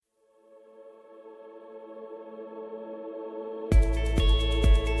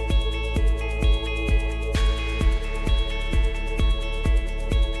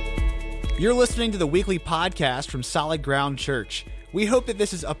You're listening to the weekly podcast from Solid Ground Church. We hope that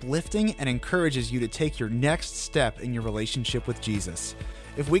this is uplifting and encourages you to take your next step in your relationship with Jesus.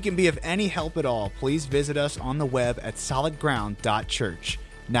 If we can be of any help at all, please visit us on the web at solidground.church.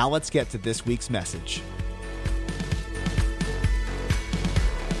 Now let's get to this week's message.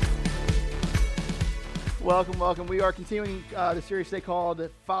 Welcome. We are continuing the series today called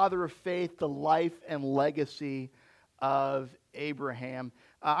Father of Faith, the Life and Legacy of Abraham.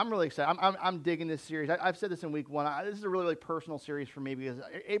 I'm really excited. I'm digging this series. I've said this in week one. This is a really personal series for me because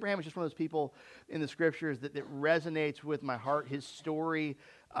Abraham is just one of those people in the scriptures that resonates with my heart. His story,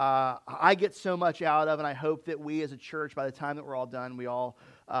 I get so much out of, and I hope that we as a church, by the time that we're all done, we all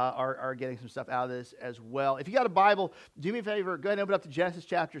are getting some stuff out of this as well. If you got a Bible, do me a favor, go ahead and open up to Genesis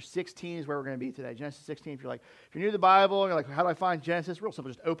chapter 16 is where we're going to be today. Genesis 16, if you're new to the Bible, and you're like, how do I find Genesis? Real simple,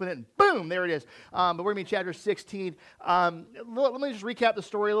 just open it and boom, there it is. But we're going to be in chapter 16. Let me just recap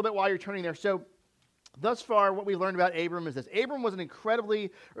the story a little bit while you're turning there. So, thus far, what we learned about Abram is this. Abram was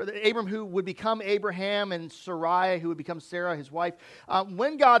Abram who would become Abraham, and Sarai who would become Sarah, his wife.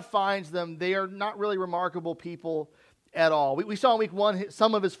 When God finds them, they are not really remarkable people at all. We saw in week one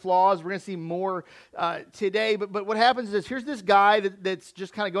some of his flaws. We're going to see more today. But what happens is here's this guy that's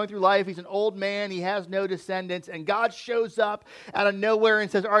just kind of going through life. He's an old man. He has no descendants. And God shows up out of nowhere and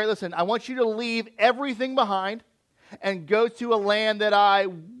says, all right, listen, I want you to leave everything behind and go to a land that I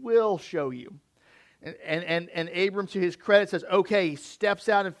will show you. And Abram, to his credit, says, okay, he steps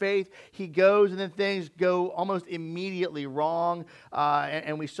out in faith. He goes, and then things go almost immediately wrong.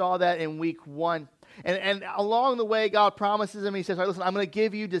 And we saw that in week one. And along the way, God promises him, he says, all right, listen, I'm going to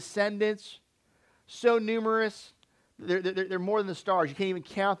give you descendants so numerous, they're more than the stars. You can't even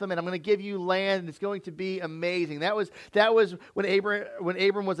count them, and I'm going to give you land, and it's going to be amazing. That was when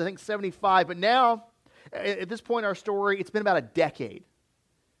Abram was, I think, 75. But now, at this point in our story, it's been about a decade,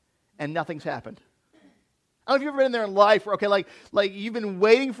 and nothing's happened. I don't know if you've ever been there in life where, like you've been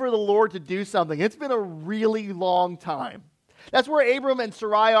waiting for the Lord to do something. It's been a really long time. That's where Abram and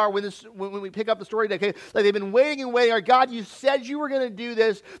Sarai are when we pick up the story today. Okay? Like they've been waiting. All right, God, you said you were going to do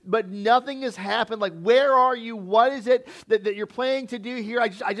this, but nothing has happened. Like, where are you? What is it that you're planning to do here?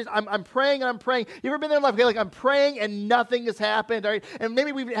 I'm praying and I'm praying. You ever been there in life? Okay, like I'm praying and nothing has happened. All right? And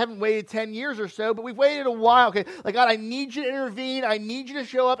maybe we haven't waited 10 years or so, but we've waited a while. Okay, like God, I need you to intervene. I need you to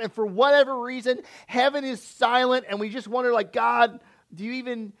show up. And for whatever reason, heaven is silent, and we just wonder, like, God, do you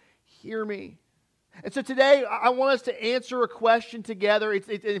even hear me? And so today, I want us to answer a question together.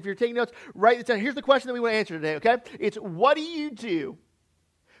 If you're taking notes, write it down. Here's the question that we want to answer today, okay? It's, what do you do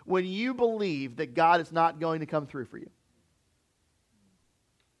when you believe that God is not going to come through for you?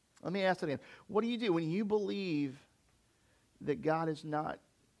 Let me ask that again. What do you do when you believe that God is not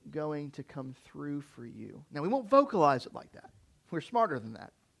going to come through for you? Now, we won't vocalize it like that. We're smarter than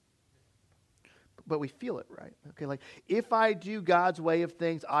that. But we feel it, right? Okay, like, if I do God's way of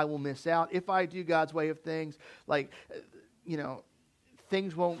things, I will miss out. If I do God's way of things,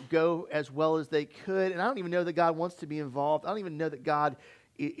 things won't go as well as they could. And I don't even know that God wants to be involved. I don't even know that God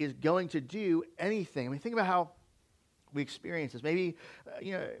is going to do anything. I mean, think about how we experience this. Maybe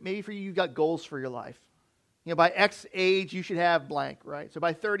for you, you've got goals for your life. By X age, you should have blank, right? So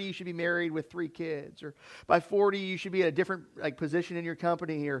by 30, you should be married with 3 kids. Or by 40, you should be in a different position in your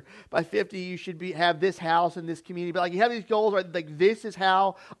company. Or by 50, you should have this house in this community. But you have these goals, right? Like, this is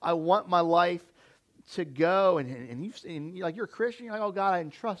how I want my life to go. And you're a Christian. You're like, oh, God, I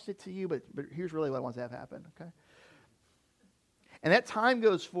entrust it to you. But here's really what I want to have happen, okay? And that time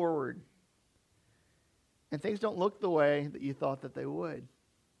goes forward. And things don't look the way that you thought that they would.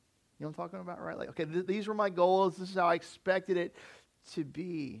 You know what I'm talking about, right? Like, okay, these were my goals. This is how I expected it to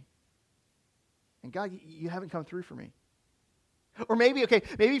be. And God, you haven't come through for me. Or maybe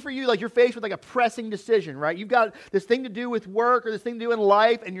for you, like, you're faced with a pressing decision, right? You've got this thing to do with work or this thing to do in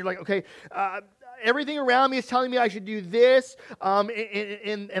life, and you're like, okay, everything around me is telling me I should do this,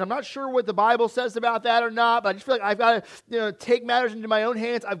 and I'm not sure what the Bible says about that or not, but I just feel like I've got to take matters into my own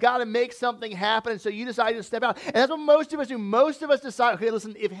hands. I've got to make something happen, and so you decide to step out. And that's what most of us do. Most of us decide, okay,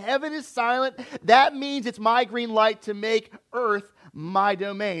 listen, if heaven is silent, that means it's my green light to make earth my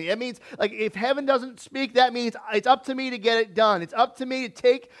domain. It means, if heaven doesn't speak, that means it's up to me to get it done. It's up to me to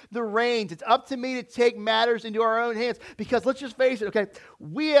take the reins. It's up to me to take matters into our own hands. Because let's just face it, okay,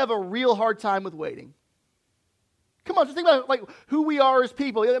 we have a real hard time with waiting. Come on, just think about who we are as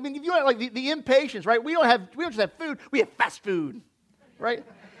people. I mean, if you want the impatience, right? We don't just have food, we have fast food, right?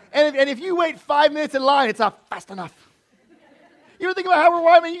 And if you wait 5 minutes in line, it's not fast enough. You ever think about how we're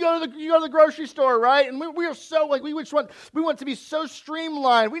wired? I mean, you go to the grocery store, right? And we are so, like, we want to be so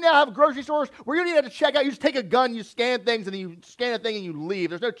streamlined. We now have grocery stores where you don't even have to check out. You just take a gun, you scan things, and then you scan a thing and you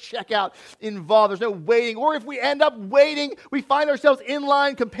leave. There's no checkout involved. There's no waiting. Or if we end up waiting, we find ourselves in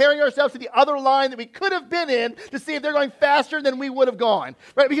line, comparing ourselves to the other line that we could have been in to see if they're going faster than we would have gone,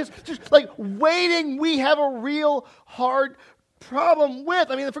 right? Because just like waiting, we have a real hard problem with.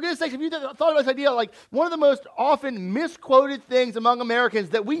 I mean, for goodness sakes, if you thought about this idea, like one of the most often misquoted things among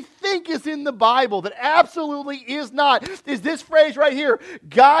Americans that we think is in the Bible that absolutely is not, is this phrase right here: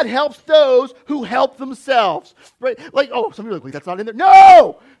 God helps those who help themselves. Right? Like, oh, some people are like, wait, that's not in there.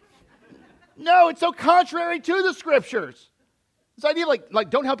 No! No, it's so contrary to the Scriptures. This idea of like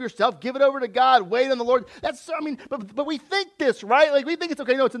don't help yourself, give it over to God, wait on the Lord. That's, I mean, but we think this, right? Like we think it's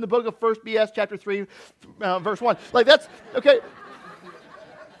okay. No, it's in the book of 1 BS chapter 3, verse 1. Like that's, okay.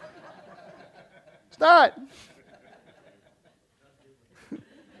 It's not.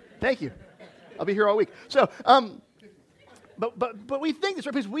 Thank you. I'll be here all week. So, but we think this,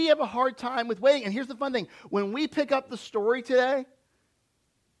 right? Because we have a hard time with waiting. And here's the fun thing. When we pick up the story today,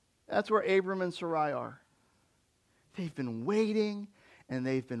 that's where Abram and Sarai are. They've been waiting, and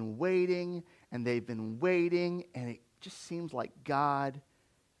they've been waiting, and they've been waiting, and it just seems like God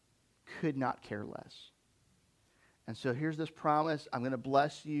could not care less. And so here's this promise: I'm going to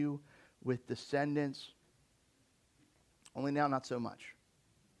bless you with descendants. Only now, not so much.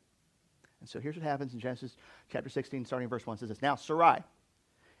 And so here's what happens in Genesis chapter 16, starting in verse 1. It says this: Now Sarai,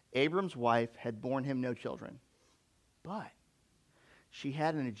 Abram's wife, had borne him no children, but she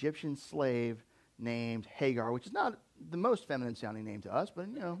had an Egyptian slave named Hagar, which is not the most feminine sounding name to us, but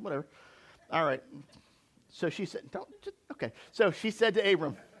whatever. All right. So she said, okay. So she said to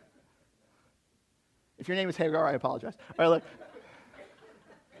Abram, if your name is Hagar, I apologize. All right, look.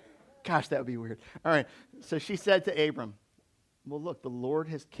 Gosh, that would be weird. All right. So she said to Abram, well, look, the Lord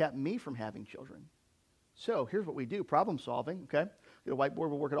has kept me from having children. So here's what we do. Problem solving, okay? Get a whiteboard,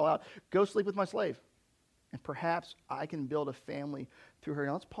 we'll work it all out. Go sleep with my slave, and perhaps I can build a family through her.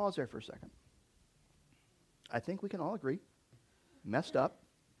 Now let's pause there for a second. I think we can all agree, messed up.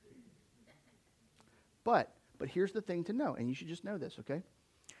 But here's the thing to know, and you should just know this, okay?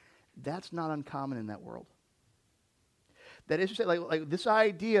 That's not uncommon in that world. That is to say, like this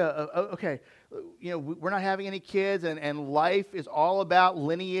idea of, okay, we're not having any kids, and life is all about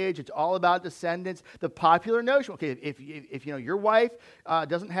lineage. It's all about descendants. The popular notion, okay, if your wife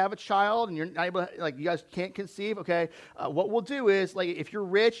doesn't have a child and you're not able to, like, you guys can't conceive, okay, what we'll do is, like, if you're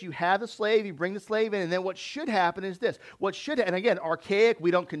rich, you have the slave, you bring the slave in, and then what should happen is this. And again, archaic, we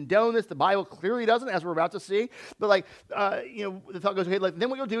don't condone this. The Bible clearly doesn't, as we're about to see. But the thought goes, okay, then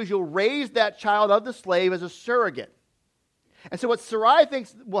what you'll do is you'll raise that child of the slave as a surrogate. And so what Sarai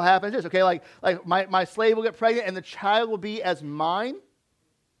thinks will happen is this, okay, like my slave will get pregnant and the child will be as mine,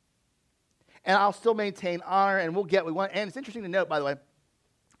 and I'll still maintain honor, and and it's interesting to note, by the way,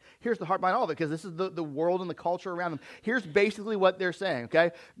 here's the heart behind all of it, because this is the world and the culture around them. Here's basically what they're saying, okay?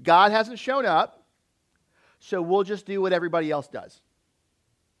 God hasn't shown up, so we'll just do what everybody else does.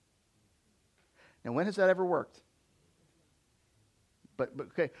 Now, when has that ever worked? But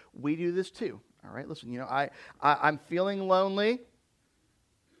okay, we do this too. All right, listen, I'm feeling lonely.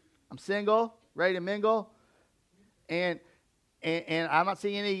 I'm single, ready to mingle, and I'm not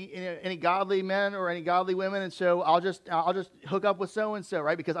seeing any godly men or any godly women, and so I'll just hook up with so and so,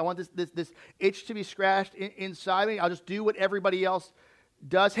 right? Because I want this itch to be scratched inside me. I'll just do what everybody else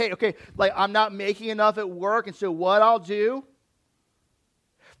does. Hey, okay, like I'm not making enough at work, and so what I'll do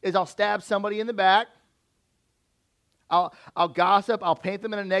is I'll stab somebody in the back. I'll gossip. I'll paint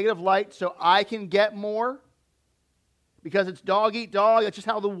them in a negative light so I can get more. Because it's dog eat dog. That's just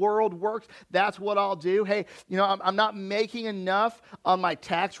how the world works. That's what I'll do. Hey, I'm not making enough on my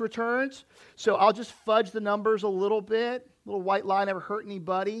tax returns, so I'll just fudge the numbers a little bit. Little white lie never hurt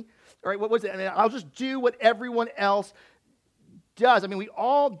anybody. All right, what was it? I mean, I'll just do what everyone else does. I mean, we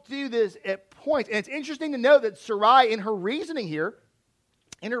all do this at points. And it's interesting to note that Sarai, in her reasoning here,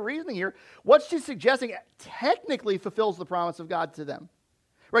 what she's suggesting technically fulfills the promise of God to them.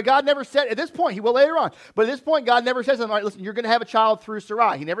 Right? God never said, at this point, he will later on, but at this point, God never says to them, all right, listen, you're going to have a child through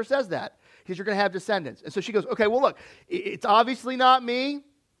Sarai. He never says that. He says you're going to have descendants. And so she goes, okay, well, look, it's obviously not me.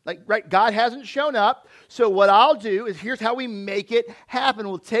 Like, right, God hasn't shown up. So what I'll do is, here's how we make it happen.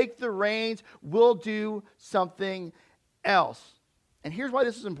 We'll take the reins. We'll do something else. And here's why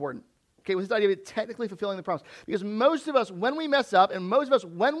this is important. Okay, with this idea of technically fulfilling the promise. Because most of us, when we mess up, and most of us,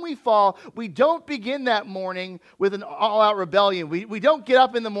 when we fall, we don't begin that morning with an all-out rebellion. We don't get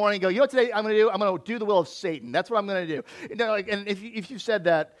up in the morning and go, you know what today I'm going to do? I'm going to do the will of Satan. That's what I'm going to do. And if you've said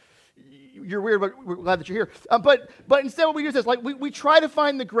that, you're weird, but we're glad that you're here. But instead what we do is this, like we try to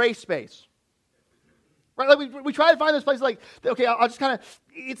find the gray space. Right? Like we try to find those places like, okay, I'll just kind of,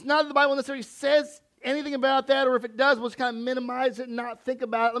 it's not that the Bible necessarily says anything about that, or if it does, we'll just kind of minimize it and not think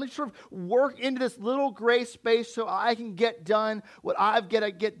about it. Let me sort of work into this little gray space so I can get done what I've got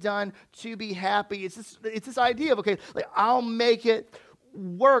to get done to be happy. It's this idea of, okay, like I'll make it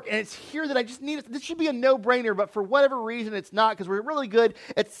work, and it's here that I just need it. This should be a no-brainer, but for whatever reason, it's not, because we're really good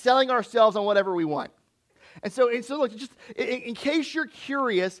at selling ourselves on whatever we want. And so look, just in case you're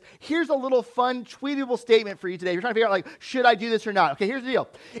curious, here's a little fun, tweetable statement for you today. You're trying to figure out, like, should I do this or not? Okay, here's the deal.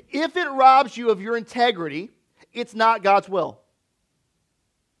 If it robs you of your integrity, it's not God's will.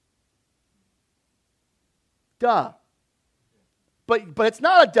 Duh. But it's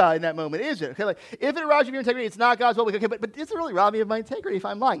not a duh in that moment, is it? Okay, like, if it robs you of your integrity, it's not God's will. Okay, but does it really rob me of my integrity if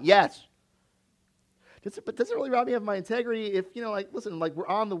I'm lying? Yes. But does it really rob me of my integrity if, listen, like we're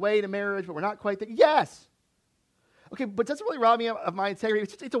on the way to marriage, but we're not quite there? Yes. Okay, but does it really rob me of my integrity?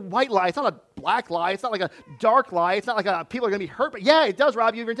 It's a white lie. It's not a black lie. It's not like a dark lie. It's not like people are going to be hurt. But yeah, it does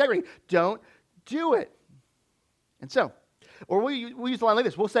rob you of your integrity. Don't do it. And so, or we'll use the line like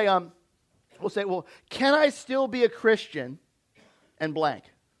this. We'll say, well, can I still be a Christian and blank?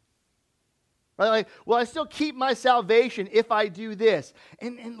 Right? Like, will I still keep my salvation if I do this?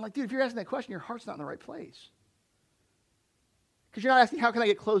 And like, dude, if you're asking that question, your heart's not in the right place. Because you're not asking, how can I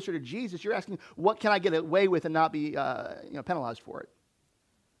get closer to Jesus? You're asking, what can I get away with and not be penalized for it?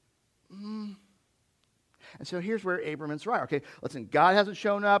 And so here's where Abram and Sarai, okay, listen, God hasn't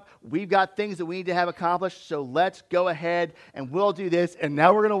shown up. We've got things that we need to have accomplished, so let's go ahead and we'll do this. And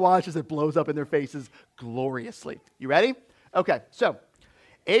now we're going to watch as it blows up in their faces gloriously. You ready? Okay, so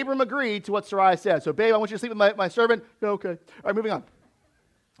Abram agreed to what Sarai said. So, babe, I want you to sleep with my servant. Okay. All right, moving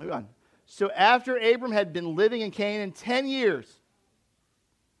on. So after Abram had been living in Canaan 10 years,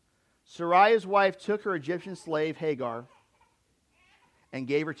 Sarai's wife took her Egyptian slave, Hagar, and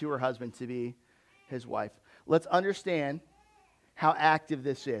gave her to her husband to be his wife. Let's understand how active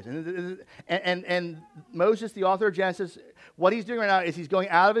this is. And Moses, the author of Genesis, what he's doing right now is he's going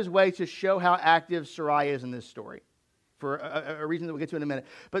out of his way to show how active Sarai is in this story, for a reason that we'll get to in a minute.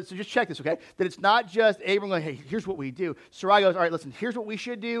 But so just check this, okay? That it's not just Abram going, hey, here's what we do. Sarai goes, all right, listen, here's what we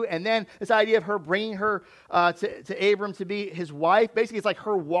should do. And then this idea of her bringing her to Abram to be his wife, basically it's like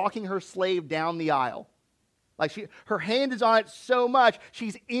her walking her slave down the aisle. Like her hand is on it so much,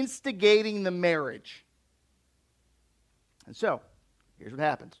 she's instigating the marriage. And so, here's what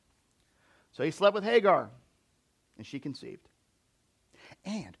happens. So he slept with Hagar, and she conceived.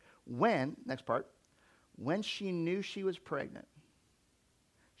 And next part, when she knew she was pregnant,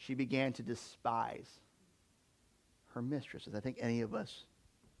 she began to despise her mistresses. I think any of us,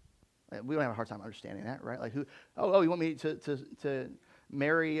 we don't have a hard time understanding that, right? Like, you want me to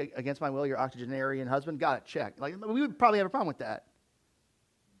marry against my will your octogenarian husband? Got it, check. Like, we would probably have a problem with that.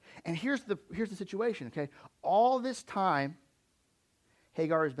 And here's the situation, okay? All this time,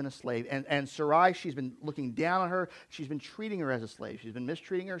 Hagar has been a slave, and Sarai, she's been looking down on her. She's been treating her as a slave. She's been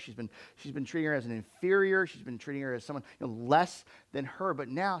mistreating her. She's been treating her as an inferior. She's been treating her as someone less than her. But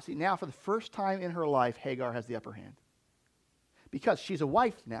now for the first time in her life, Hagar has the upper hand, because she's a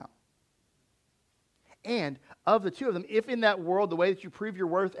wife now. And of the two of them, if in that world the way that you prove your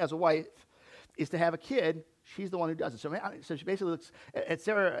worth as a wife is to have a kid, she's the one who does it. So she basically looks at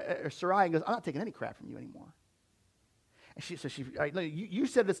Sarai and goes, I'm not taking any crap from you anymore. And you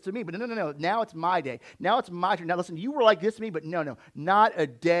said this to me, but no. Now it's my day. Now it's my turn. Now listen, you were like this to me, but no, not a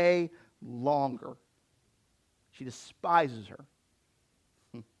day longer. She despises her.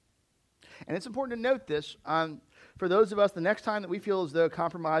 And it's important to note this for those of us, the next time that we feel as though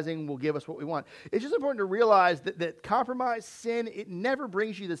compromising will give us what we want. It's just important to realize that compromise, sin, it never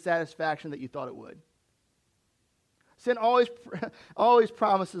brings you the satisfaction that you thought it would. Sin always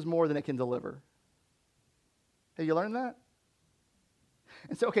promises more than it can deliver. Have you learned that?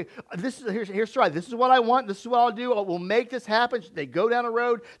 And so, okay, here's Sarai. This is what I want. This is what I'll do. We'll make this happen. They go down a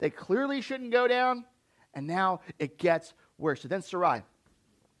road they clearly shouldn't go down, and now it gets worse. So then Sarai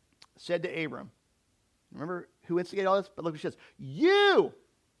said to Abram, remember who instigated all this? But look what she says. You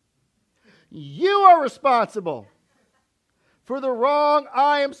are responsible for the wrong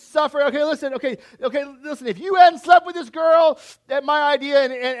I am suffering. Okay, listen. If you hadn't slept with this girl at my idea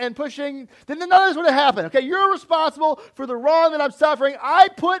and pushing, then none of this would have happened. Okay, you're responsible for the wrong that I'm suffering. I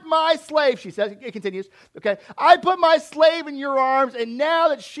put my slave, she says, it continues, okay, I put my slave in your arms, and now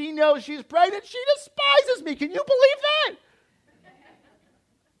that she knows she's pregnant, she despises me. Can you believe that?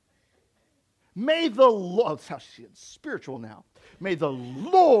 May the Lord, that's how she's spiritual now. May the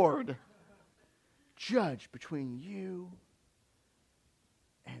Lord judge between you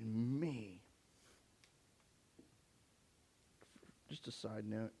and me. Just a side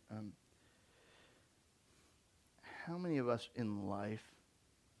note, how many of us in life,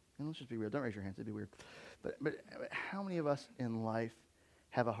 and let's just be real, don't raise your hands, it'd be weird, but how many of us in life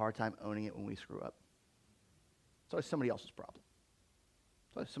have a hard time owning it when we screw up? It's always somebody else's problem.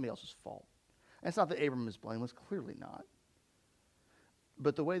 It's always somebody else's fault. And it's not that Abram is blameless, clearly not.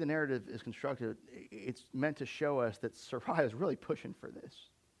 But the way the narrative is constructed, it's meant to show us that Sarai is really pushing for this.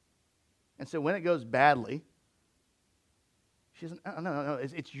 And so when it goes badly, she doesn't, no,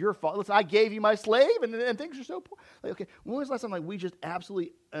 it's your fault. Listen, I gave you my slave, and things are so poor. Like, okay, when was the last time we just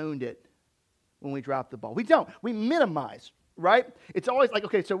absolutely owned it when we dropped the ball? We don't. We minimize, right? It's always like,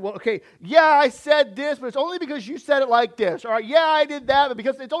 yeah, I said this, but it's only because you said it like this. All right, yeah, I did that, but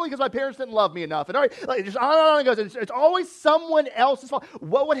it's only because my parents didn't love me enough. And all right, like, just on and on it goes. It's always someone else's fault.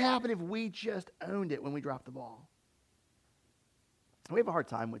 What would happen if we just owned it when we dropped the ball? We have a hard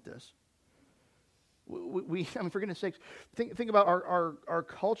time with this. For goodness sakes, think about our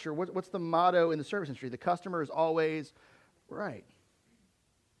culture. What's the motto in the service industry? The customer is always right,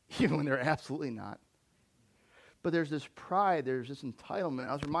 even when they're absolutely not. But there's this pride, there's this entitlement.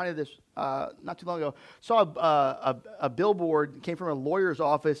 I was reminded of this not too long ago. Saw a billboard, came from a lawyer's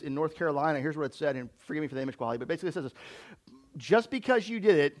office in North Carolina. Here's what it said, and forgive me for the image quality, but basically it says this: just because you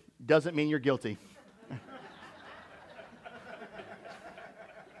did it doesn't mean you're guilty.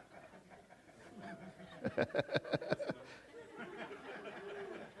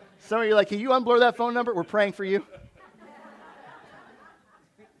 Some of you are like, can you unblur that phone number? We're praying for you.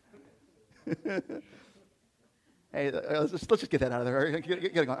 Hey, let's just get that out of there. All right, get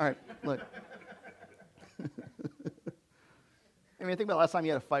it going. All right, look. I mean, think about the last time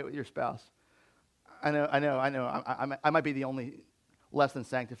you had a fight with your spouse. I know. I might be the only less than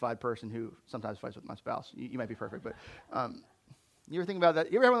sanctified person who sometimes fights with my spouse. You might be perfect, but you ever think about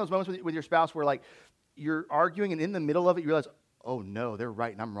that? You ever have one of those moments with your spouse where, like, you're arguing, and in the middle of it, you realize, oh, no, they're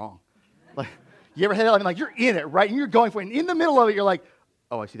right, and I'm wrong. Like, you ever had that? I mean, like, you're in it, right? And you're going for it. And in the middle of it, you're like,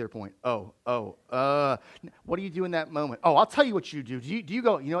 oh, I see their point. What do you do in that moment? Oh, I'll tell you what you do. Do you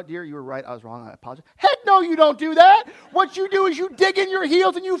go, you know what, dear, you were right, I was wrong, I apologize? Heck no, you don't do that. What you do is you dig in your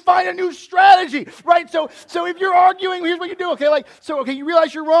heels and you find a new strategy, right? So if you're arguing, here's what you do, okay? You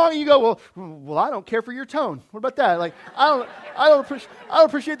realize you're wrong, and you go, well, I don't care for your tone. What about that? Like, I don't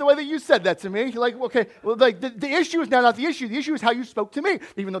appreciate the way that you said that to me. Like, okay, well, like the issue is now not the issue. The issue is how you spoke to me,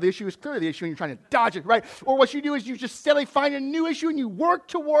 even though the issue is clearly the issue, and you're trying to dodge it, right? Or what you do is you just steadily find a new issue and you work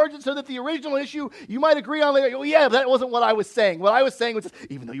towards it so that the original issue you might agree on later. Well, yeah, that wasn't what I was saying. What I was saying was this,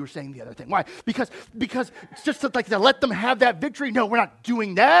 even though you were saying the other thing. Why? Because it's just to let them have that victory. No, we're not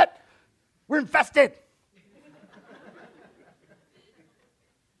doing that. We're invested.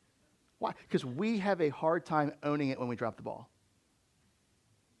 Why? Because we have a hard time owning it when we drop the ball.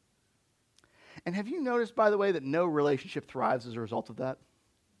 And have you noticed, by the way, that no relationship thrives as a result of that?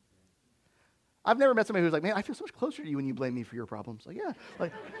 I've never met somebody who's like, man, I feel so much closer to you when you blame me for your problems. Like, yeah.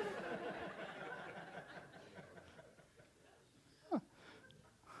 Like, huh.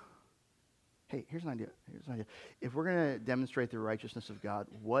 Hey, here's an idea. If we're going to demonstrate the righteousness of God,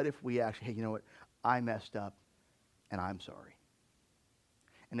 what if we actually, hey, you know what? I messed up, and I'm sorry.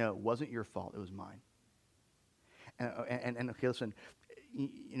 And no, it wasn't your fault. It was mine. And okay, listen,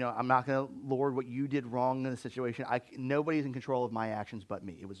 you know, I'm not going to lord what you did wrong in the situation. Nobody's in control of my actions but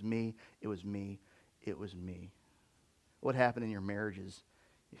me. It was me. What happened in your marriages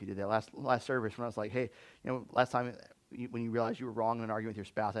if you did that? Last service when I was like, hey, you know, last time when you realized you were wrong in an argument with your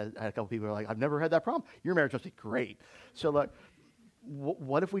spouse, I had a couple people who were like, I've never had that problem. Your marriage must be great. So, look,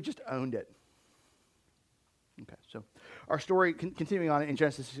 what if we just owned it? Okay, so our story, continuing on in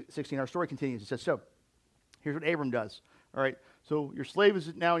Genesis 16, our story continues. It says, so here's what Abram does. All right, so your slave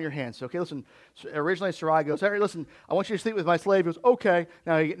is now in your hands. So, okay, listen, so originally Sarai goes, all right, listen, I want you to sleep with my slave. He goes, okay.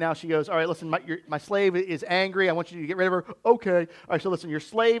 Now she goes, all right, listen, my slave is angry. I want you to get rid of her. Okay. All right, so listen, your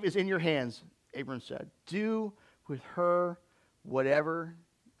slave is in your hands, Abram said. Do with her whatever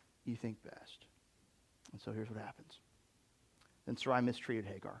you think best. And so here's what happens. Then Sarai mistreated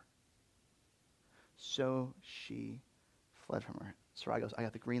Hagar. So she fled from her. Sarai goes, I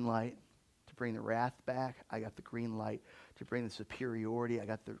got the green light to bring the wrath back. I got the green light to bring the superiority. I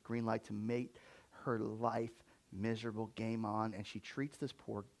got the green light to make her life miserable. Game on. And she treats this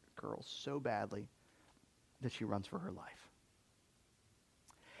poor girl so badly that she runs for her life.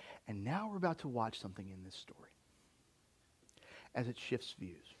 And now we're about to watch something in this story as it shifts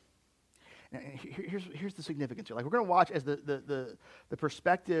views. Now, here's the significance here. Like, we're going to watch as the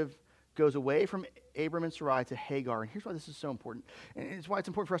perspective goes away from Abram and Sarai to Hagar. And here's why this is so important. And it's why it's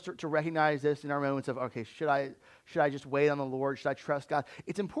important for us to recognize this in our moments of, okay, should I just wait on the Lord? Should I trust God?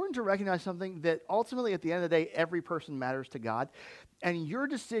 It's important to recognize something that ultimately at the end of the day, every person matters to God. And your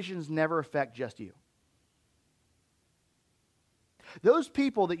decisions never affect just you. Those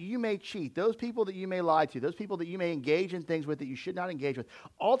people that you may cheat, those people that you may lie to, those people that you may engage in things with that you should not engage with,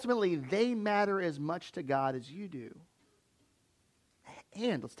 ultimately they matter as much to God as you do.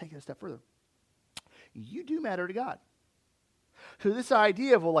 And let's take it a step further. You do matter to God. So this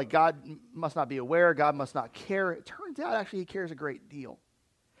idea of, well, like God must not be aware, God must not care, it turns out actually he cares a great deal.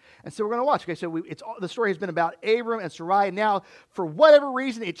 And so we're going to watch. Okay, so the story has been about Abram and Sarai, and now for whatever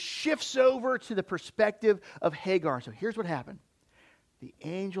reason it shifts over to the perspective of Hagar. So here's what happened. The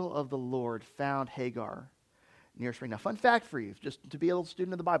angel of the Lord found Hagar near a spring. Now, fun fact for you, just to be a little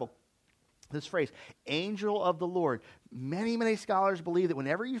student of the Bible. This phrase, angel of the Lord. Many, many scholars believe that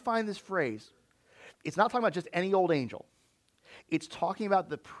whenever you find this phrase, it's not talking about just any old angel. It's talking about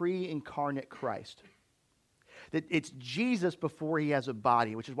the pre-incarnate Christ. That it's Jesus before he has a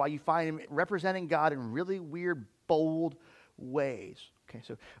body, which is why you find him representing God in really weird, bold ways. Okay,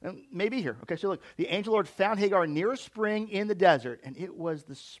 so maybe here. Okay, so look, the angel of the Lord found Hagar near a spring in the desert, and it was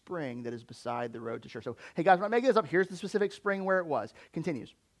the spring that is beside the road to Shur. So, hey guys, when I'm making this up, here's the specific spring where it was.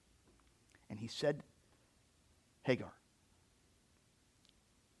 Continues. And he said, Hagar,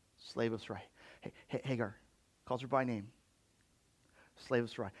 slave of Sarai. Hagar, calls her by name. Slave of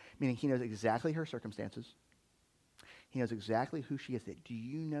Sarai. Meaning he knows exactly her circumstances. He knows exactly who she is. Do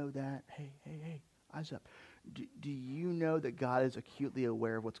you know that? Hey, eyes up. Do you know that God is acutely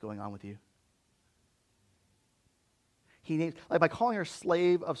aware of what's going on with you? He names, like by calling her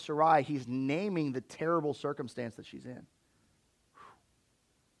slave of Sarai, he's naming the terrible circumstance that she's in.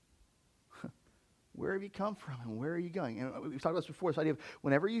 Where have you come from and where are you going? And we've talked about this before, this idea of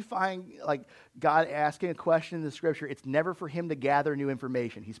whenever you find like God asking a question in the scripture, it's never for him to gather new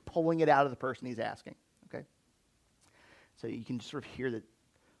information. He's pulling it out of the person he's asking. Okay? So you can just sort of hear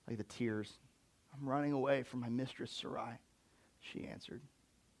the tears. I'm running away from my mistress Sarai, she answered.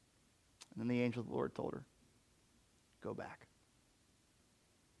 And then the angel of the Lord told her, go back.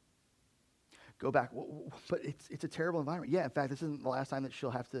 Go back. But it's a terrible environment. Yeah, in fact, this isn't the last time that she'll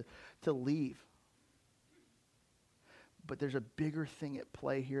have to leave. But there's a bigger thing at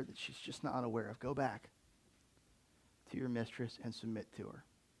play here that she's just not unaware of. Go back to your mistress and submit to her.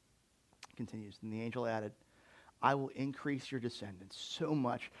 Continues. And the angel added, I will increase your descendants so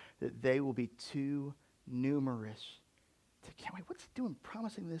much that they will be too numerous to count. Wait, what's he doing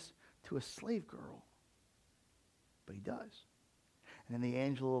promising this to a slave girl? But he does. And then the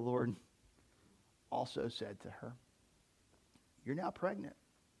angel of the Lord also said to her, you're now pregnant,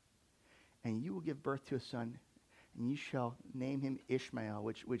 and you will give birth to a son, and you shall name him Ishmael,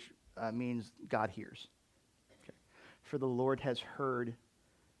 which means God hears. Okay. For the Lord has heard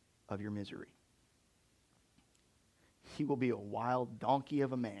of your misery. He will be a wild donkey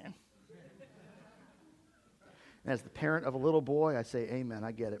of a man. And as the parent of a little boy, I say, amen,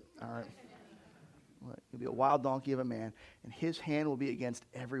 I get it. All right. He'll be a wild donkey of a man, and his hand will be against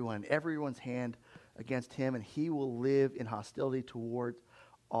everyone, everyone's hand against him, and he will live in hostility toward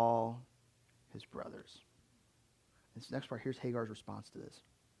all his brothers. This next part, here's Hagar's response to this.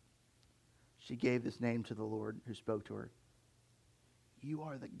 She gave this name to the Lord who spoke to her. You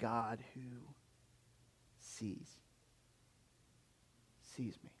are the God who sees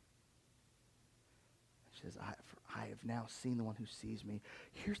me. She says, I have now seen the one who sees me.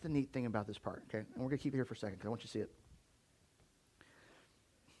 Here's the neat thing about this part, okay? And we're going to keep it here for a second because I want you to see it.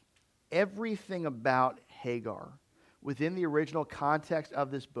 Everything about Hagar within the original context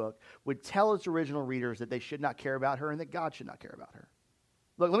of this book would tell its original readers that they should not care about her and that God should not care about her.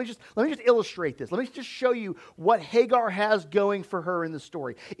 Look, let me just illustrate this. Let me just show you what Hagar has going for her in the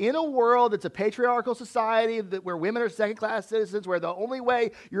story. In a world that's a patriarchal society where women are second-class citizens, where the only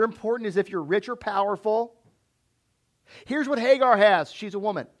way you're important is if you're rich or powerful, here's what Hagar has. She's a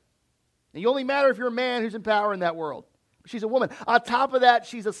woman. And you only matter if you're a man who's in power in that world. She's a woman. On top of that,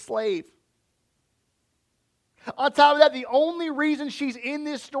 she's a slave. On top of that, the only reason she's in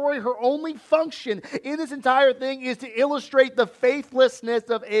this story, her only function in this entire thing is to illustrate the faithlessness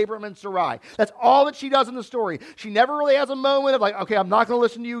of Abram and Sarai. That's all that she does in the story. She never really has a moment of like, okay, I'm not going to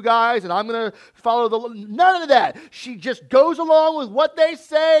listen to you guys and I'm going to follow none of that. She just goes along with what they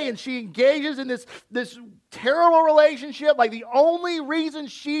say and she engages in this terrible relationship. Like the only reason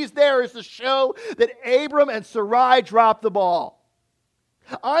she's there is to show that Abram and Sarai dropped the ball.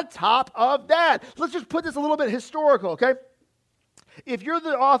 On top of that, let's just put this a little bit historical, okay? If you're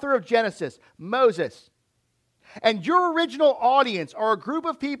the author of Genesis, Moses, and your original audience are a group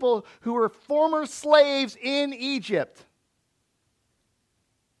of people who were former slaves in Egypt,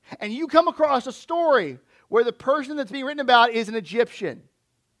 and you come across a story where the person that's being written about is an Egyptian,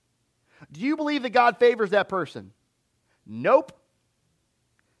 do you believe that God favors that person? Nope.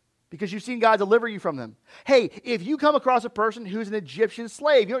 Because you've seen God deliver you from them. Hey, if you come across a person who's an Egyptian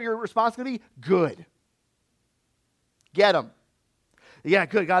slave, you know what your response is going to be? Good. Get them. Yeah,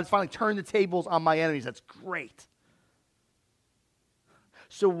 good. God's finally turned the tables on my enemies. That's great.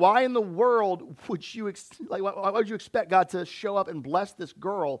 So why in the world would you why would you expect God to show up and bless this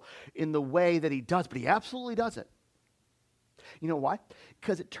girl in the way that he does? But he absolutely does it. You know why?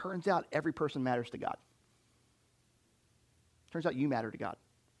 Because it turns out every person matters to God. Turns out you matter to God.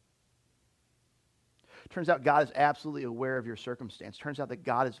 Turns out God is absolutely aware of your circumstance. Turns out that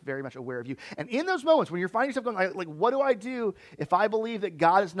God is very much aware of you. And in those moments when you're finding yourself going, like, what do I do if I believe that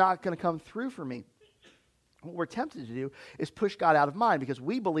God is not going to come through for me? What we're tempted to do is push God out of mind because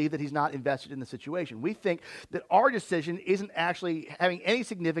we believe that he's not invested in the situation. We think that our decision isn't actually having any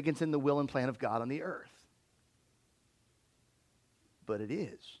significance in the will and plan of God on the earth. But it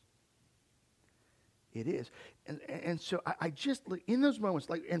is. It is. And so I just, like, in those moments,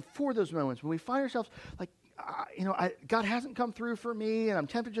 like, and for those moments, when we find ourselves, like, God hasn't come through for me, and I'm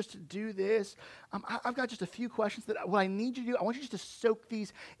tempted just to do this. I've got just a few questions that what I need you to do, I want you just to soak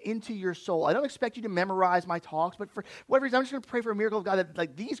these into your soul. I don't expect you to memorize my talks, but for whatever reason, I'm just going to pray for a miracle of God that,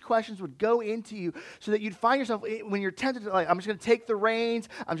 like, these questions would go into you so that you'd find yourself, when you're tempted to, like, I'm just going to take the reins,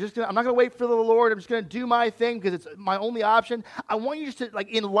 I'm not going to wait for the Lord, I'm just going to do my thing because it's my only option. I want you just to, like,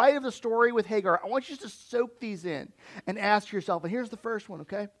 in light of the story with Hagar, I want you just to soak these in and ask yourself, and here's the first one,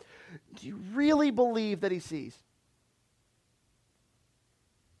 okay? Do you really believe that he sees?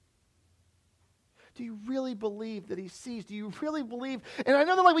 Do you really believe that he sees? Do you really believe? And I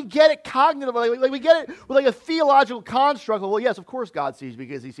know that, like, we get it cognitively, like we get it with, like, a theological construct. Well, yes, of course God sees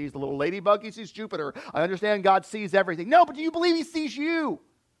because he sees the little ladybug, he sees Jupiter. I understand God sees everything. No, but do you believe he sees you?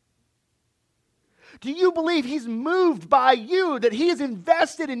 Do you believe he's moved by you, that he is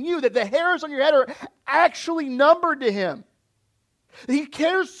invested in you, that the hairs on your head are actually numbered to him? He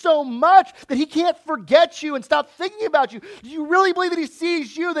cares so much that he can't forget you and stop thinking about you. Do you really believe that he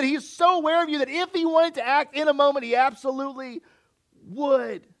sees you, that he's so aware of you that if he wanted to act in a moment, he absolutely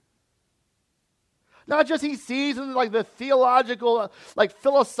would? Not just he sees in, like, the theological, like,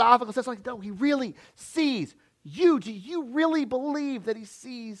 philosophical sense. Like, no, he really sees you. Do you really believe that he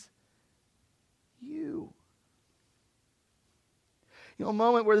sees you? You know, a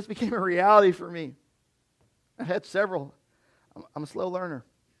moment where this became a reality for me. I had several. I'm a slow learner.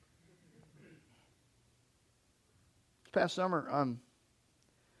 This past summer,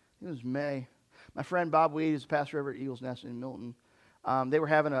 it was May. My friend Bob Weed is a pastor over at Eagles Nest in Milton. They were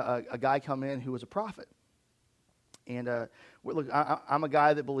having a guy come in who was a prophet. And look, I'm a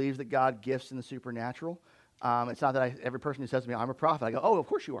guy that believes that God gifts in the supernatural. It's not that every person who says to me, I'm a prophet, I go, oh, of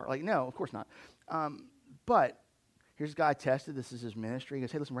course you are. Like, no, of course not. But here's a guy tested. This is his ministry. He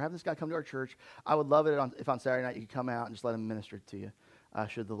goes, hey, listen, we're having this guy come to our church. I would love it if on Saturday night you could come out and just let him minister to you,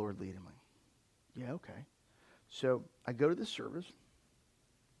 should the Lord lead him. Like, yeah, okay. So I go to this service,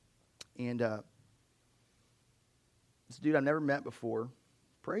 and this dude I've never met before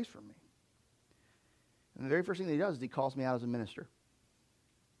prays for me. And the very first thing that he does is he calls me out as a minister.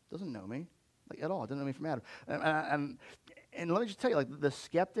 Doesn't know me, like, at all. Doesn't know me from Adam. And let me just tell you, like, the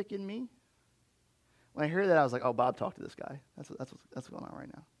skeptic in me, when I heard that, I was like, oh, Bob talked to this guy. That's what's going on right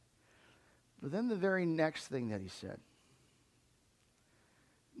now. But then the very next thing that he said,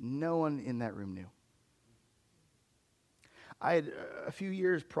 no one in that room knew. I had, a few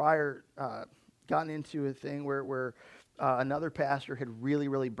years prior, gotten into a thing where another pastor had really,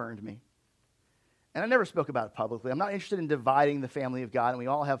 really burned me. And I never spoke about it publicly. I'm not interested in dividing the family of God, and we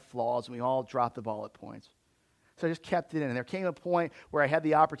all have flaws, and we all drop the ball at points. So I just kept it in. And there came a point where I had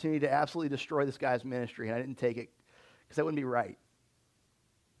the opportunity to absolutely destroy this guy's ministry, and I didn't take it because that wouldn't be right.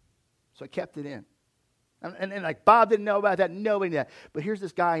 So I kept it in. And like, Bob didn't know about that, nobody knew that. But here's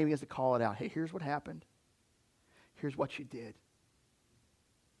this guy, and he begins to call it out. Hey, here's what happened. Here's what you did.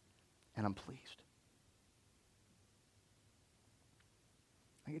 And I'm pleased.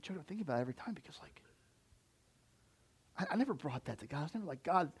 I get choked up thinking about it every time because, like, I never brought that to God. I was never like,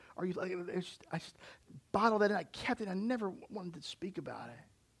 God, are you like, I just bottled that and I kept it. I never wanted to speak about it.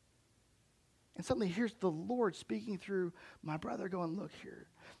 And suddenly here's the Lord speaking through my brother going, look here.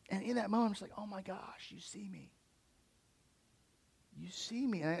 And in that moment, I'm just like, oh my gosh, you see me. You see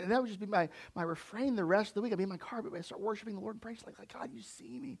me. And that would just be my refrain the rest of the week. I'd be in my car, but I start worshiping the Lord and praying, like, God, you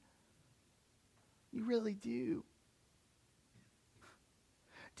see me. You really do.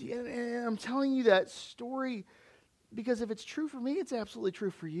 And I'm telling you that story Because if it's true for me, it's absolutely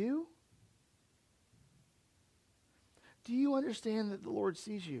true for you. Do you understand that the Lord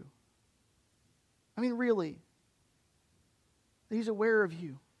sees you? I mean, really. He's aware of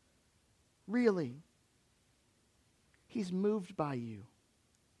you. Really. He's moved by you.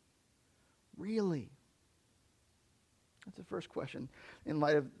 Really. That's the first question in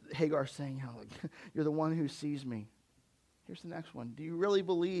light of Hagar saying, how you're the one who sees me. Here's the next one. Do you really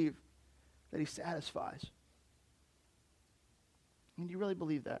believe that he satisfies? I mean, do you really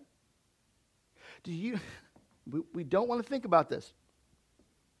believe that? Do you... We don't want to think about this.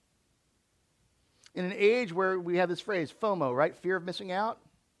 In an age where we have this phrase, FOMO, right? Fear of missing out.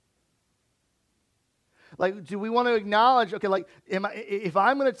 Like, do we want to acknowledge, okay, like, if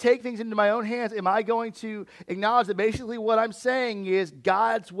I'm going to take things into my own hands, am I going to acknowledge that basically what I'm saying is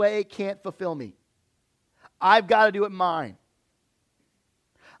God's way can't fulfill me? I've got to do it mine.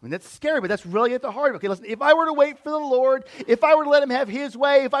 I mean, that's scary, but that's really at the heart of it. Okay, listen, if I were to wait for the Lord, if I were to let him have his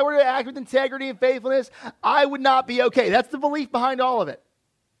way, if I were to act with integrity and faithfulness, I would not be okay. That's the belief behind all of it.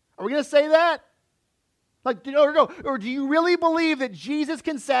 Are we going to say that? Like, or do you really believe that Jesus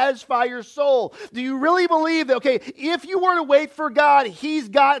can satisfy your soul? Do you really believe that, okay, if you were to wait for God, he's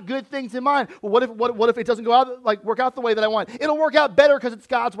got good things in mind? Well, what if it doesn't work out the way that I want? It'll work out better because it's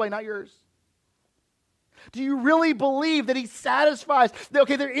God's way, not yours. Do you really believe that he satisfies?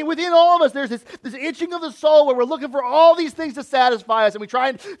 Okay, within all of us, there's this itching of the soul where we're looking for all these things to satisfy us, and we try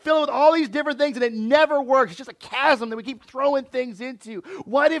and fill it with all these different things, and it never works. It's just a chasm that we keep throwing things into.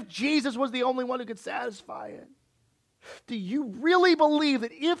 What if Jesus was the only one who could satisfy it? Do you really believe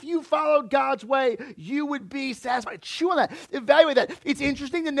that if you followed God's way, you would be satisfied? Chew on that. Evaluate that. It's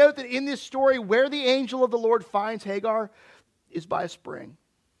interesting to note that in this story, where the angel of the Lord finds Hagar is by a spring.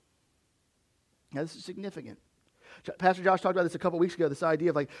 Now, this is significant. Pastor Josh talked about this a couple weeks ago, this idea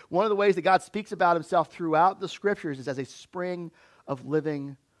of like one of the ways that God speaks about himself throughout the scriptures is as a spring of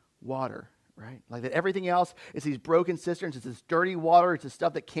living water, right? Like that everything else is these broken cisterns, it's this dirty water, it's the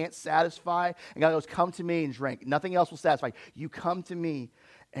stuff that can't satisfy. And God goes, come to me and drink. Nothing else will satisfy. You come to me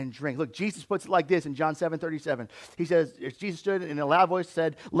and drink. Look, Jesus puts it like this in John 7:37. He says, Jesus stood and in a loud voice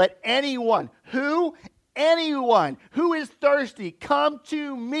said, let anyone who is thirsty come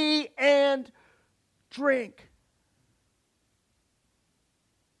to me and drink.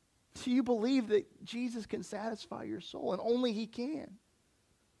 Do you believe that Jesus can satisfy your soul? And only he can.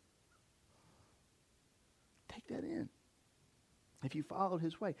 Take that in. If you followed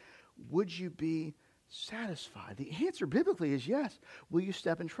his way, would you be satisfied? The answer biblically is yes. Will you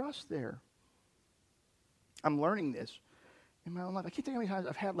step in trust there? I'm learning this in my own life. I can't tell you how many times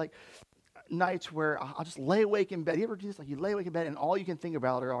I've had like nights where I'll just lay awake in bed. You ever do this? Like you lay awake in bed and all you can think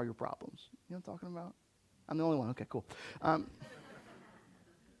about are all your problems. You know what I'm talking about? I'm the only one. Okay, cool. And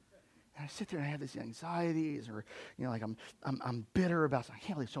I sit there and I have these anxieties, or like I'm bitter about something. I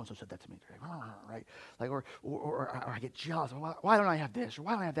can't believe so and so said that to me today, right? Like or I get jealous. Why don't I have this? Or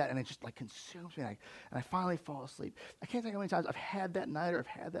why don't I have that? And it just like consumes me. And I finally fall asleep. I can't tell you how many times I've had that night or I've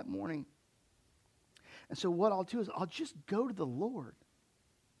had that morning. And so what I'll do is I'll just go to the Lord.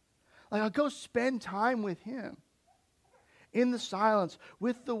 Like I'll go spend time with him. In the silence,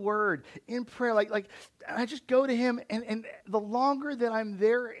 with the word, in prayer, like I just go to him, and the longer that I'm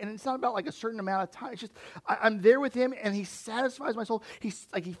there, and it's not about like a certain amount of time, it's just I'm there with him, and he satisfies my soul. He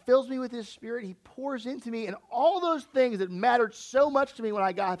fills me with his spirit, he pours into me, and all those things that mattered so much to me when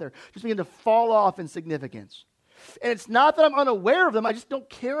I got there just begin to fall off in significance. And it's not that I'm unaware of them, I just don't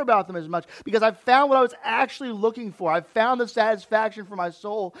care about them as much, because I've found what I was actually looking for. I've found the satisfaction for my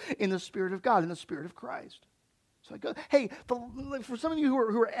soul in the Spirit of God, in the Spirit of Christ. So I go, hey, for some of you who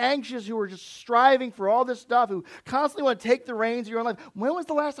are anxious, who are just striving for all this stuff, who constantly want to take the reins of your own life, when was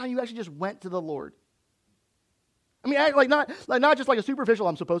the last time you actually just went to the Lord? I mean, not just like a superficial,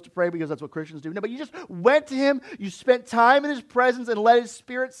 I'm supposed to pray because that's what Christians do. No, but you just went to him, you spent time in his presence, and let his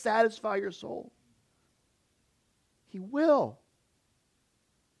Spirit satisfy your soul. He will.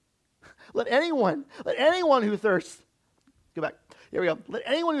 Let anyone who thirsts, go back, here we go. Let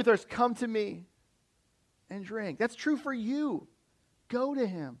anyone who thirsts come to me and drink. That's true for you. Go to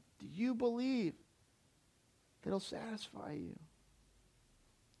him. Do you believe that he'll satisfy you?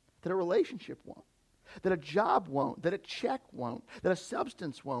 That a relationship won't. That a job won't. That a check won't. That a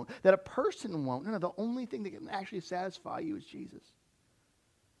substance won't. That a person won't. No, the only thing that can actually satisfy you is Jesus.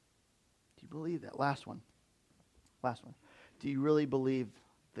 Do you believe that? Last one. Do you really believe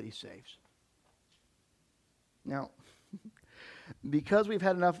that he saves? Now, because we've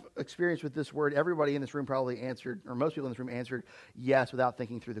had enough experience with this word, everybody in this room probably answered, or most people in this room answered yes without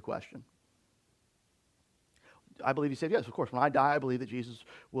thinking through the question. I believe he saved. Yes, of course. When I die, I believe that Jesus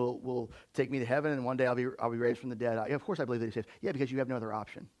will take me to heaven, and one day I'll be raised from the dead. Yeah, of course I believe that he saves. Yeah, because you have no other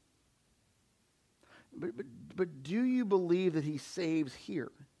option. But do you believe that he saves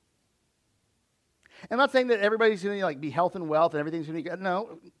here? I'm not saying that everybody's going to like be health and wealth and everything's going to be good.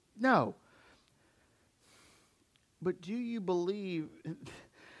 No. But do you believe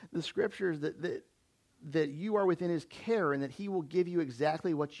the scriptures that you are within his care and that he will give you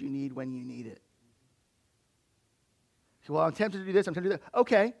exactly what you need when you need it? So, well, I'm tempted to do this, I'm tempted to do that.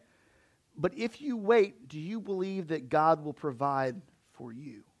 Okay. But if you wait, do you believe that God will provide for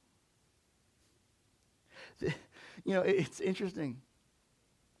you? You know, it's interesting.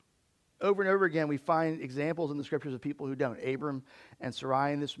 Over and over again, we find examples in the scriptures of people who don't. Abram and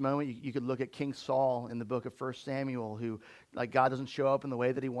Sarai in this moment. You could look at King Saul in the book of 1 Samuel, who, like, God doesn't show up in the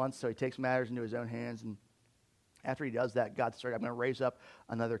way that he wants, so he takes matters into his own hands. And after he does that, God started, I'm going to raise up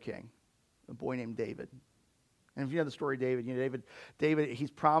another king, a boy named David. And if you know the story of David, David, he's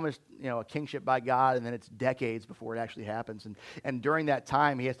promised, a kingship by God, and then it's decades before it actually happens. And during that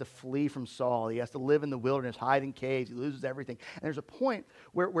time, he has to flee from Saul. He has to live in the wilderness, hide in caves. He loses everything. And there's a point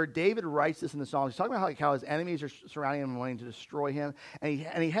where David writes this in the Psalms. He's talking about how his enemies are surrounding him and wanting to destroy him.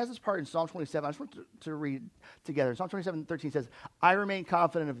 And he has this part in Psalm 27. I just want to read together. Psalm 27:13 says, I remain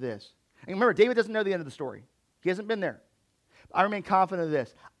confident of this. And remember, David doesn't know the end of the story. He hasn't been there. I remain confident of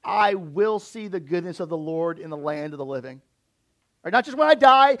this. I will see the goodness of the Lord in the land of the living. Right? Not just when I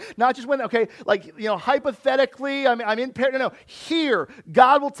die, not just when, hypothetically, I'm in paradise. No, here.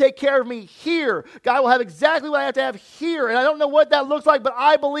 God will take care of me here. God will have exactly what I have to have here. And I don't know what that looks like, but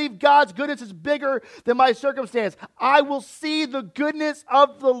I believe God's goodness is bigger than my circumstance. I will see the goodness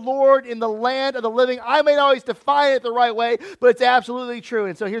of the Lord in the land of the living. I may not always define it the right way, but it's absolutely true.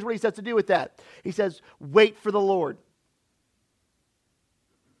 And so here's what he says to do with that. He says, wait for the Lord.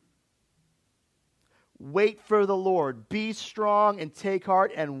 Wait for the Lord. Be strong and take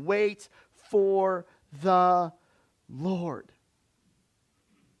heart and wait for the Lord.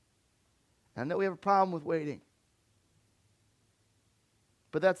 I know we have a problem with waiting.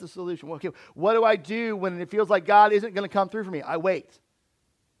 But that's the solution. Okay, what do I do when it feels like God isn't going to come through for me? I wait.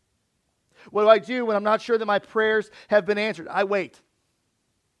 What do I do when I'm not sure that my prayers have been answered? I wait.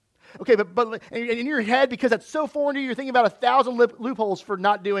 Okay, but in your head, because that's so foreign to you, you're thinking about 1,000 loopholes for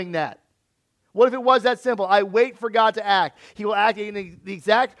not doing that. What if it was that simple? I wait for God to act. He will act in the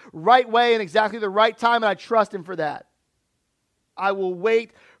exact right way and exactly the right time, and I trust him for that. I will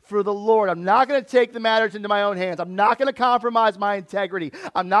wait for the Lord. I'm not going to take the matters into my own hands. I'm not going to compromise my integrity.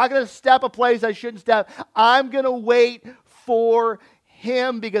 I'm not going to step a place I shouldn't step. I'm going to wait for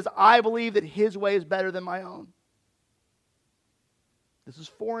him because I believe that his way is better than my own. This is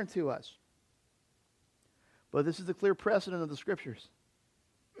foreign to us. But this is the clear precedent of the scriptures.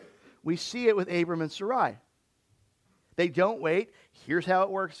 We see it with Abram and Sarai. They don't wait. Here's how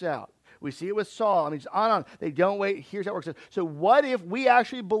it works out. We see it with Saul. It's on and on. They don't wait. Here's how it works out. So what if we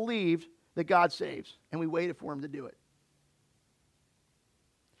actually believed that God saves and we waited for him to do it?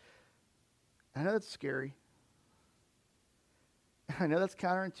 I know that's scary. I know that's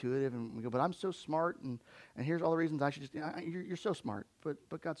counterintuitive. And we go, but I'm so smart, and here's all the reasons I should just... You're so smart,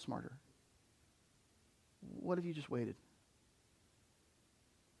 but God's smarter. What if you just waited?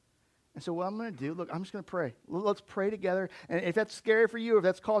 And so what I'm going to do, look, I'm just going to pray. Let's pray together. And if that's scary for you, if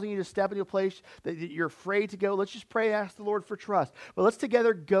that's causing you to step into a place that you're afraid to go, let's just pray and ask the Lord for trust. But let's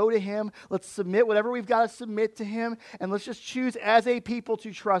together go to him. Let's submit whatever we've got to submit to him. And let's just choose as a people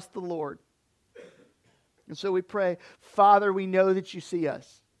to trust the Lord. And so we pray, Father, we know that you see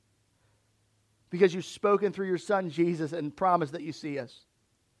us. Because you've spoken through your Son, Jesus, and promised that you see us.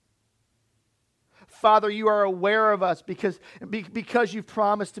 Father, you are aware of us because you've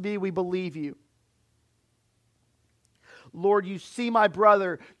promised to be, we believe you. Lord, you see my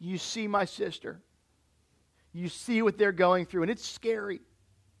brother, you see my sister. You see what they're going through, and it's scary.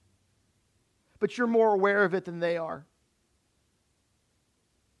 But you're more aware of it than they are.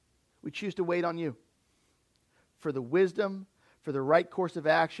 We choose to wait on you for the wisdom, for the right course of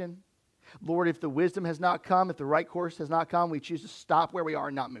action. Lord, if the wisdom has not come, if the right course has not come, we choose to stop where we are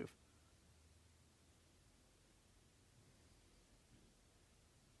and not move.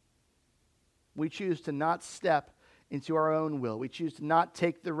 We choose to not step into our own will. We choose to not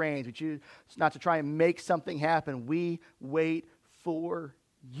take the reins. We choose not to try and make something happen. We wait for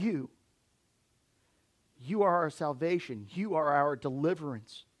you. You are our salvation. You are our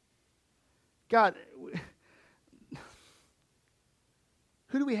deliverance. God,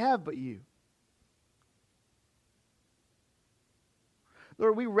 who do we have but you?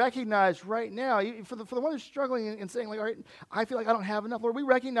 Lord, we recognize right now, for the one who's struggling and saying, like, all right, I feel like I don't have enough. Lord, we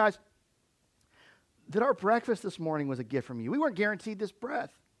recognize that our breakfast this morning was a gift from you. We weren't guaranteed this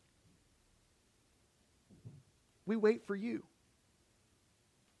breath. We wait for you.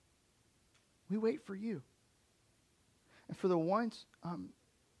 We wait for you. And for the ones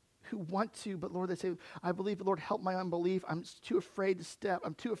who want to, but Lord, they say, I believe, but Lord, help my unbelief. I'm too afraid to step.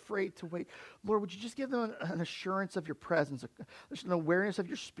 I'm too afraid to wait. Lord, would you just give them an assurance of your presence, just an awareness of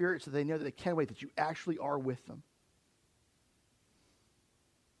your spirit so they know that they can wait, that you actually are with them.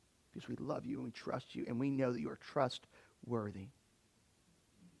 Because we love you and we trust you and we know that you are trustworthy.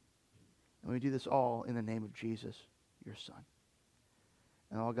 And we do this all in the name of Jesus, your Son.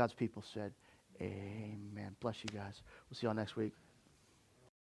 And all God's people said, amen. Bless you guys. We'll see y'all next week.